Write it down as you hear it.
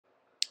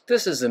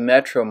This is a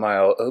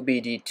Metromile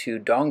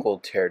OBDII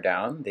Dongle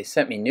teardown. They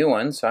sent me new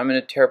ones, so I'm going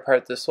to tear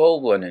apart this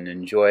old one and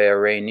enjoy a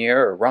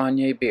Rainier or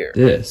Ronier beer.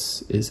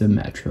 This is a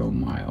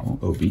Metromile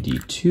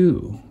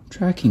OBDII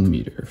tracking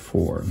meter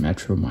for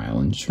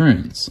Metromile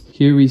insurance.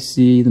 Here we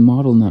see the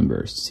model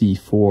number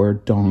C4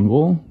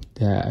 Dongle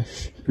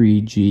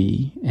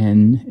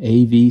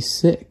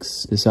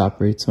 3GNAV6. This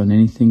operates on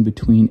anything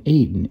between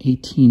 8 and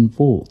 18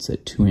 volts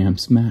at 2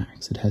 amps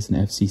max. It has an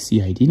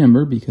FCC ID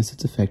number because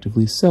it's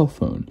effectively a cell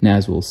phone. And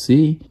as we'll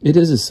see, it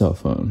is a cell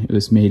phone. It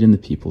was made in the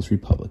People's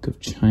Republic of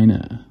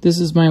China. This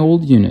is my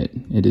old unit.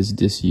 It is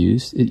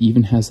disused. It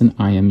even has an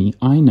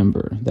IMEI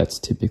number that's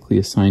typically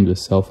assigned to a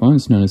cell phone.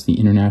 It's known as the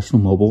International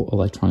Mobile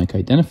Electronic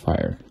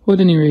Identifier. Well,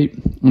 at any rate,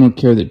 I don't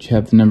care that you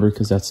have the number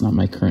because that's not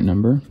my current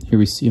number. Here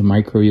we see a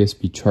micro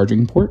USB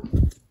charging port.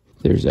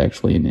 There's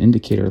actually an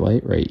indicator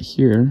light right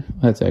here.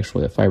 That's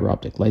actually a fiber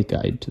optic light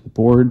guide to the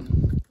board.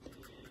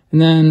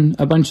 And then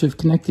a bunch of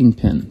connecting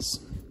pins.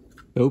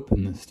 To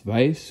open this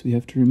device, we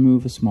have to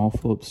remove a small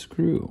Phillips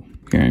screw.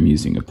 Here I'm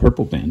using a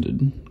purple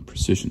banded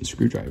precision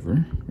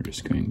screwdriver. We're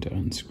just going to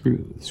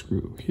unscrew the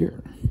screw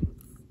here.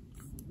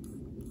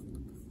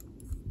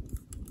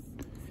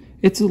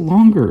 It's a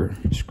longer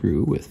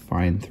screw with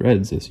fine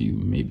threads, as you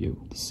may be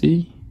able to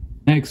see.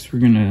 Next, we're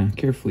going to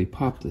carefully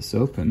pop this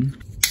open,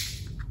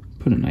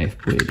 put a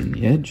knife blade in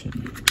the edge,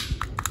 and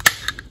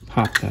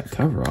pop that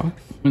cover off.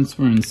 Once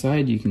we're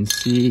inside, you can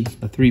see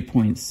a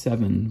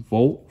 3.7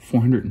 volt,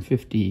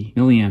 450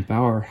 milliamp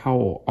hour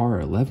Howell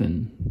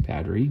R11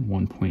 battery,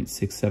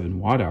 1.67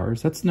 watt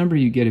hours. That's the number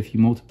you get if you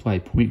multiply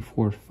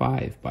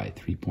 0.45 by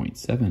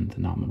 3.7,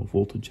 the nominal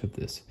voltage of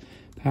this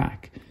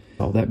pack.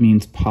 Well, that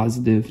means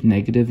positive,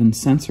 negative, and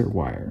sensor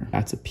wire.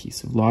 That's a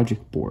piece of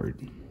logic board.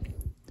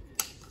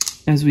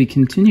 As we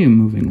continue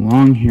moving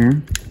along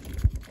here,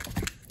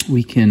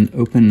 we can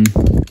open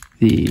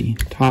the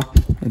top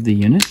of the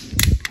unit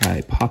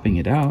by popping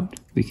it out.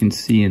 We can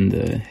see in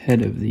the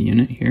head of the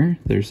unit here,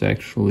 there's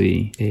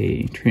actually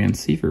a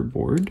transceiver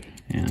board,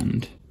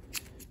 and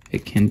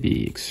it can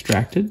be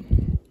extracted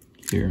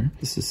here.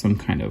 This is some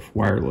kind of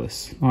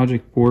wireless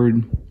logic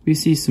board. We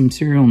see some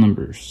serial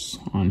numbers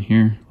on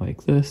here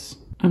like this.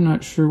 I'm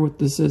not sure what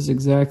this is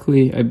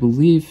exactly. I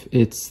believe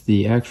it's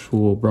the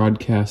actual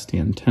broadcast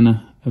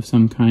antenna of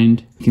some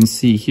kind. You can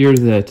see here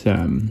that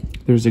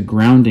there's a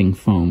grounding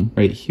foam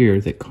right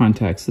here that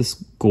contacts this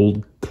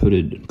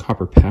gold-coated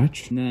copper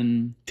patch, and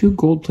then two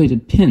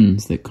gold-plated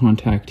pins that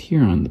contact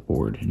here on the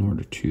board in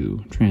order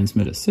to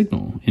transmit a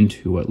signal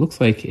into what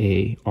looks like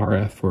a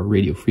RF or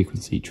radio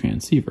frequency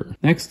transceiver.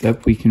 Next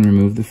up, we can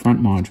remove the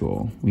front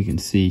module. We can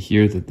see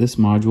here that this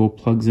module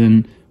plugs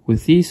in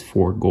with these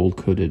four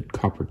gold-coated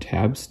copper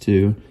tabs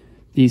to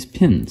these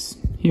pins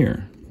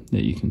here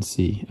that you can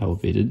see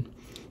elevated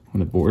on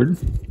the board.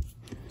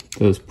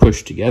 Those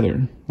push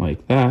together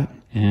like that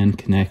and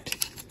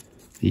connect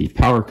the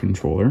power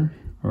controller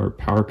or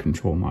power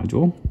control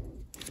module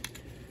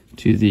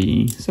to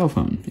the cell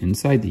phone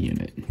inside the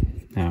unit.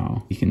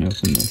 Now you can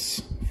open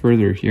this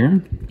further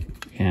here,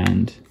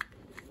 and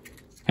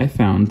I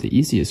found the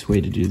easiest way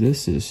to do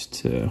this is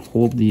to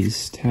hold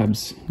these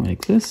tabs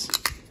like this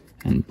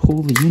and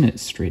pull the unit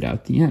straight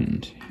out the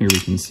end. Here we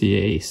can see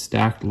a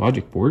stacked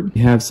logic board. We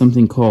have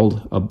something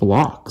called a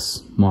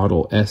blocks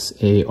model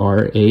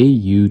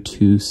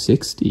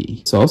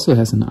SARA-U260. This also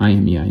has an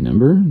IMEI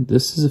number.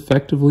 This is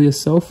effectively a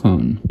cell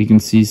phone. We can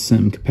see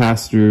some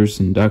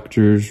capacitors,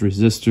 inductors,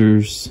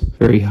 resistors,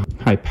 very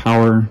high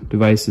power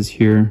devices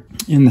here.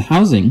 In the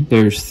housing,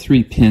 there's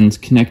 3 pins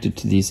connected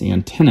to these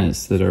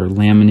antennas that are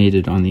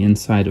laminated on the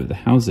inside of the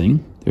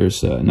housing.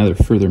 There's another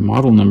further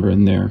model number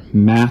in there,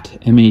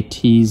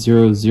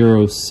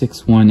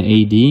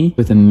 MAT0061AD,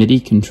 with a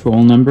MIDI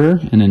control number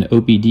and an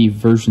OBD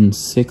version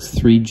 6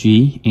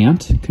 3G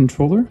ANT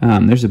controller.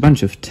 There's a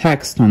bunch of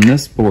text on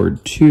this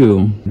board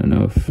too. I don't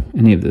know if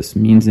any of this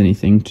means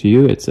anything to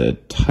you. It's a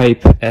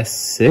Type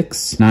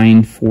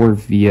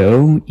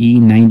S694VO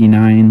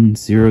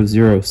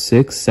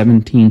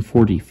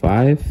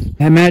E99006-1745.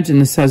 I imagine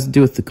this has to do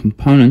with the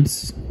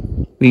components.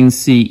 We can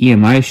see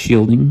EMI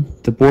shielding.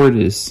 The board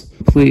is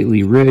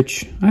completely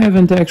rich. I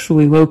haven't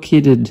actually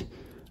located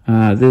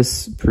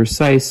this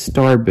precise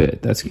star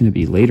bit. That's going to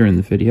be later in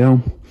the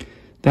video.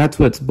 That's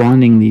what's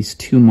bonding these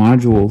two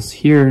modules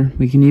here.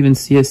 We can even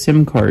see a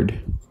SIM card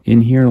in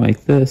here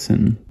like this,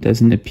 and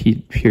doesn't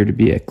appear to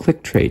be a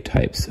click tray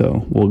type,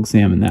 so we'll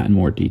examine that in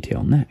more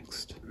detail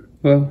next.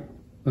 Well,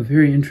 a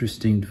very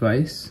interesting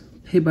device.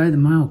 Pay by the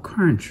mile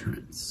car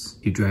insurance.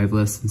 You drive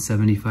less than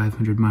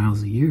 7,500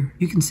 miles a year,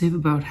 you can save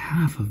about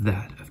half of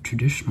that of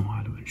traditional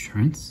auto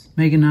insurance.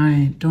 Meg and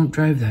I don't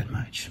drive that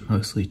much,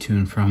 mostly to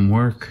and from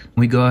work.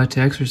 When we go out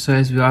to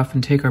exercise, we often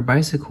take our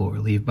bicycle or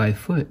leave by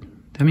foot.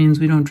 That means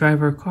we don't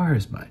drive our car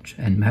as much,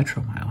 and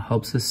Metromile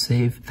helps us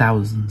save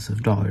thousands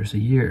of dollars a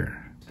year.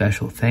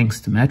 Special thanks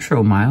to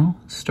Metromile,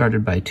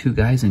 started by 2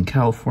 guys in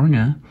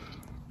California.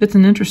 It's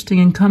an interesting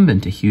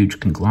incumbent to huge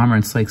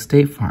conglomerates like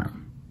State Farm.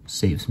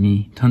 Saves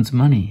me tons of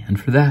money, and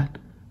for that,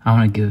 I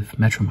want to give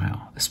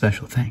Metromile a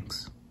special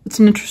thanks. It's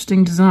an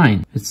interesting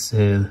design. It's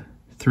a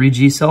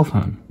 3G cell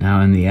phone. Now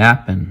in the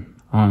app and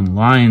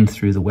online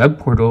through the web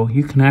portal,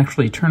 you can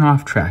actually turn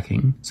off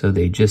tracking, so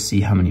they just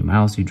see how many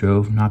miles you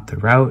drove, not the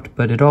route,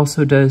 but it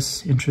also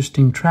does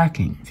interesting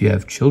tracking. If you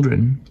have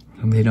children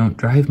and they don't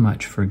drive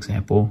much, for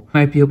example, you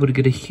might be able to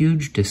get a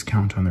huge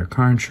discount on their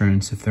car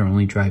insurance if they're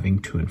only driving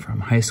to and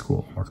from high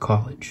school or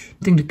college.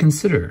 Something to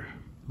consider.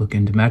 Look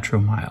into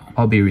Metromile.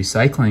 I'll be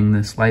recycling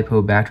this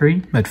LiPo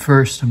battery, but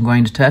first I'm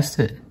going to test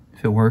it.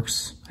 If it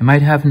works, I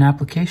might have an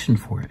application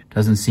for it.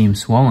 Doesn't seem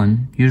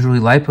swollen. Usually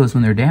LiPos,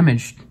 when they're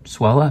damaged,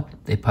 swell up.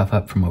 They puff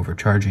up from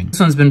overcharging.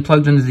 This one's been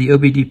plugged into the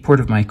OBD port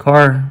of my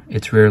car.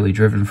 It's rarely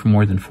driven for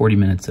more than 40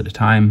 minutes at a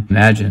time.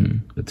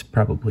 Imagine it's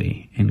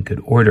probably in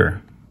good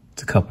order.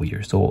 It's a couple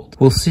years old.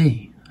 We'll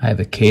see. I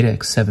have a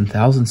Cadex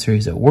 7000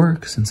 series at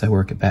work. Since I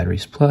work at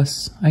Batteries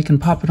Plus, I can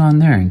pop it on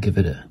there and give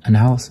it an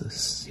analysis,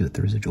 see what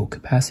the residual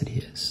capacity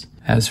is.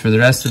 As for the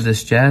rest of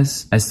this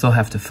jazz, I still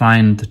have to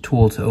find the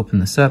tool to open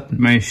this up.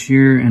 My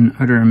sheer and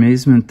utter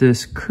amazement,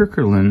 this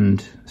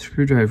Kirkland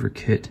screwdriver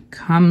kit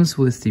comes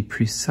with the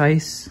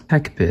precise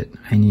heck bit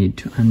I need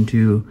to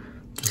undo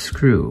the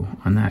screw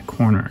on that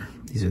corner.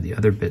 These are the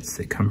other bits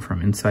that come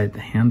from inside the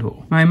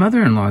handle. My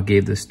mother-in-law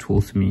gave this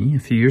tool to me a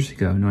few years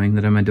ago, knowing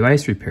that I'm a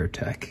device repair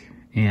tech.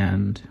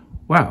 And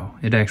wow,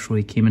 it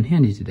actually came in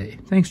handy today.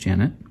 Thanks,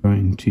 Janet. I'm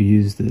going to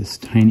use this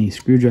tiny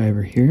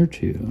screwdriver here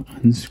to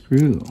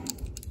unscrew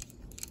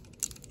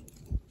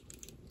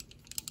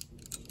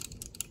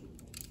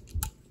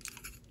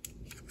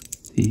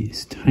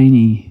these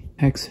tiny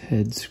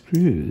X-head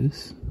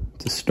screws.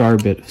 It's a star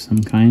bit of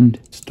some kind.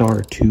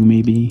 Star 2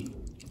 maybe.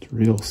 It's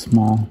real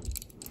small.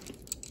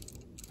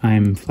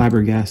 I'm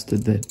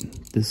flabbergasted that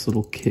this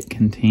little kit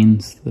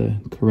contains the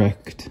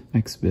correct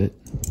X bit.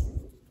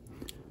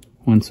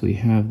 Once we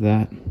have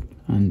that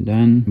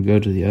undone, we go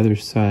to the other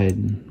side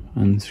and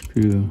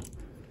unscrew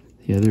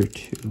the other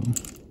two.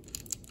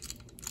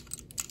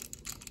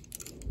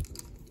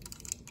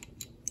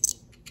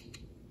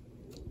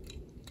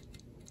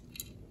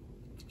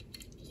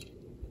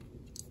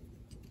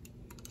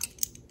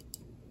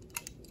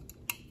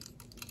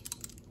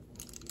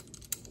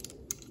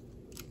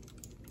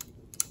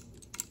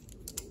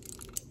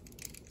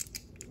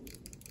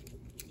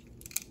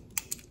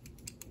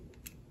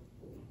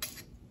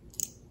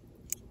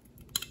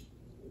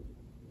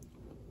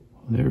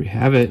 There we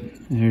have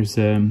it. There's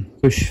a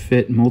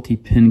push-fit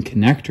multi-pin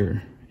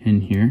connector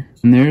in here.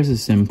 And there's a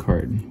SIM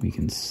card. We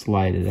can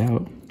slide it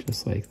out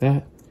just like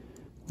that.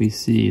 We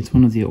see it's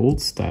one of the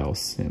old style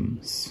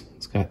SIMs.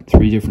 It's got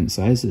 3 different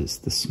sizes,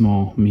 the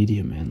small,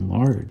 medium, and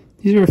large.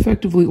 These are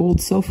effectively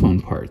old cell phone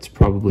parts,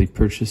 probably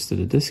purchased at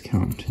a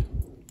discount.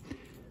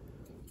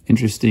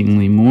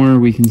 Interestingly more,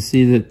 we can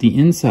see that the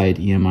inside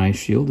EMI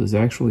shield is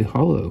actually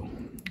hollow,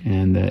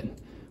 and that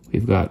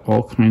we've got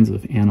all kinds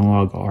of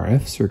analog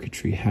RF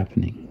circuitry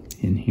happening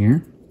in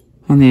here.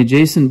 On the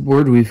adjacent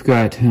board, we've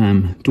got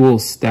dual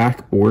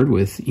stack board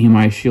with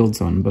EMI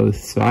shields on both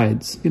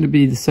sides. It's going to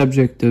be the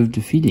subject of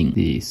defeating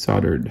the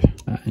soldered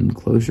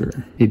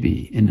enclosure,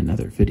 maybe in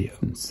another video,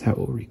 since that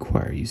will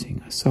require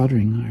using a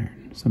soldering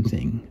iron,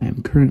 something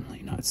I'm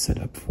currently not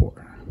set up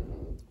for.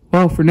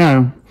 Well, for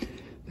now,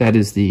 that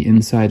is the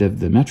inside of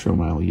the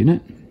Metromile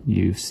unit.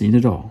 You've seen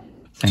it all.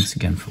 Thanks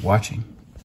again for watching.